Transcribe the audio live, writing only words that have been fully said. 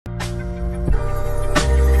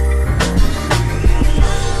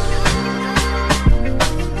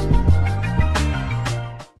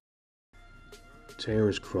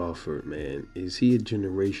Terence Crawford, man, is he a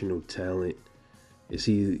generational talent? Is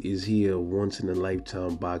he a once in a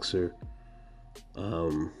lifetime boxer?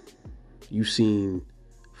 Um, you've seen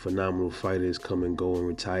phenomenal fighters come and go and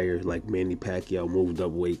retire, like Manny Pacquiao moved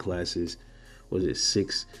up weight classes. Was it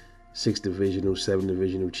six divisional, seven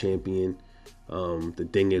divisional champion? The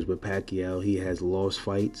thing is with Pacquiao, he has lost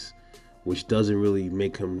fights, which doesn't really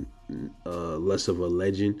make him less of a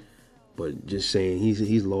legend. But just saying,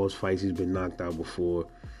 he's lost fights. He's been knocked out before,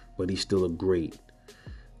 but he's still a great.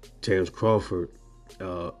 Terence Crawford,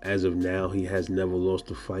 as of now, he has never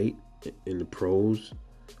lost a fight in the pros.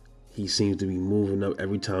 He seems to be moving up.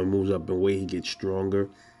 Every time he moves up in weight, he gets stronger.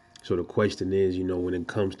 So the question is, when it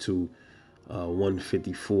comes to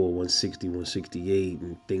 154, 160, 168,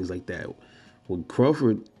 and things like that, would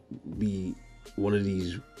Crawford be one of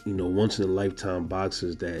these, once in a lifetime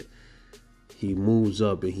boxers that he moves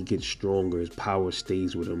up and he gets stronger, his power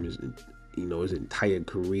stays with him his entire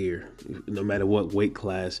career. No matter what weight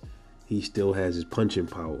class, he still has his punching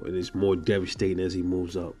power, and it's more devastating as he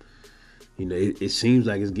moves up. It seems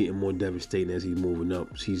like it's getting more devastating as he's moving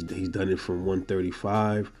up. He's done it from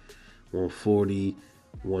 135, 140,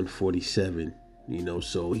 147.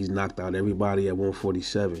 So he's knocked out everybody at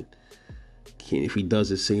 147. If he does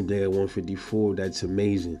the same thing at 154, that's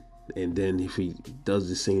amazing. And then if he does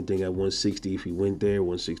the same thing at 160, if he went there,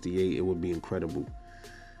 168, it would be incredible.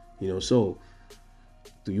 So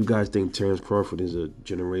do you guys think Terence Crawford is a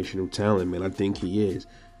generational talent, man? I think he is.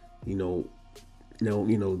 Now,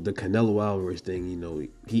 the Canelo Alvarez thing,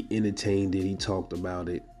 he entertained it, he talked about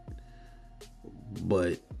it.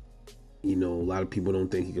 But, a lot of people don't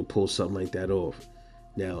think he could pull something like that off.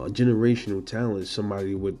 Now, a generational talent,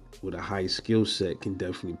 somebody with a high skill set can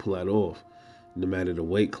definitely pull that off, no matter the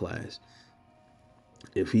weight class.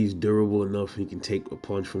 If he's durable enough, he can take a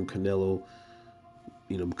punch from Canelo,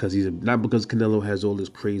 because not because Canelo has all this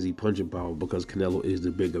crazy punching power, because Canelo is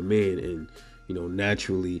the bigger man, and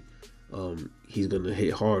naturally, he's gonna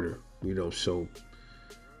hit harder. So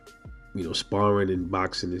sparring and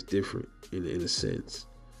boxing is different in a sense.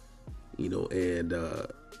 And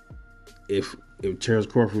if Terence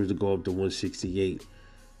Crawford was to go up to 168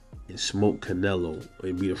 and smoke Canelo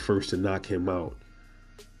and be the first to knock him out,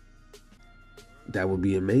 that would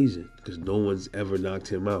be amazing, because no one's ever knocked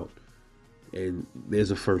him out. And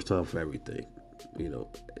there's a first time for everything.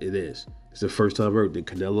 It is. It's the first time ever that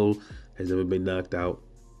Canelo has never been knocked out.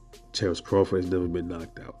 Terence Crawford has never been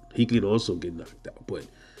knocked out. He can also get knocked out. But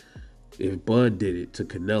if Bud did it to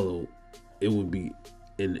Canelo, it would be,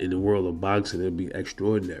 in the world of boxing, it would be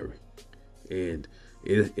extraordinary. And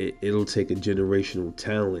it'll take a generational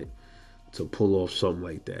talent to pull off something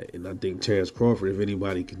like that. And I think Terence Crawford, if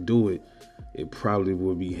anybody can do it, it probably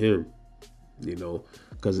would be him.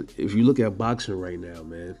 Because if you look at boxing right now,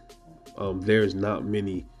 man, there's not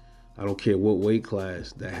many, I don't care what weight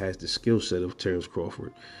class, that has the skill set of Terence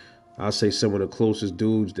Crawford. I'll say some of the closest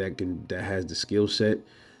dudes that has the skill set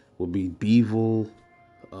would be Bivol,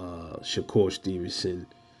 Shakur Stevenson,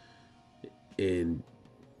 and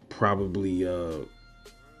probably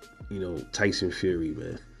Tyson Fury,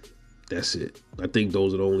 man. That's it. I think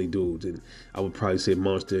those are the only dudes, and I would probably say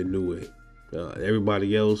Monster Inoue.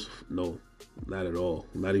 Everybody else, no, not at all,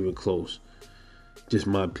 not even close. Just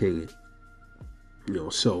my opinion.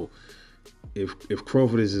 So if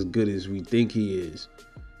Crawford is as good as we think he is,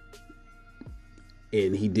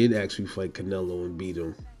 and he did actually fight Canelo and beat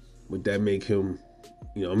him, would that make him,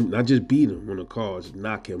 not just beat him on the cards,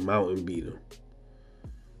 knock him out and beat him?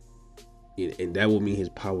 And that would mean his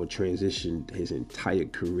power transitioned his entire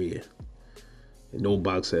career. And no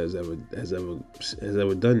boxer has ever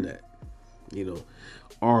done that.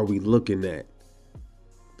 Are we looking at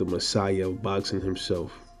the Messiah of boxing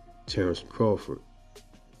himself, Terence Crawford?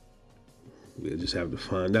 We'll just have to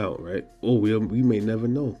find out, right? Or we may never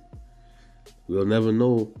know. We'll never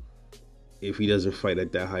know if he doesn't fight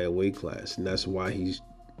at that higher weight class. And that's why he's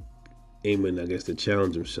aiming, I guess, to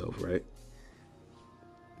challenge himself, right?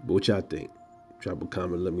 But what y'all think? Drop a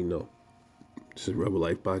comment, let me know. This is Rebel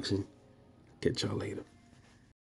Life Boxing. Catch y'all later.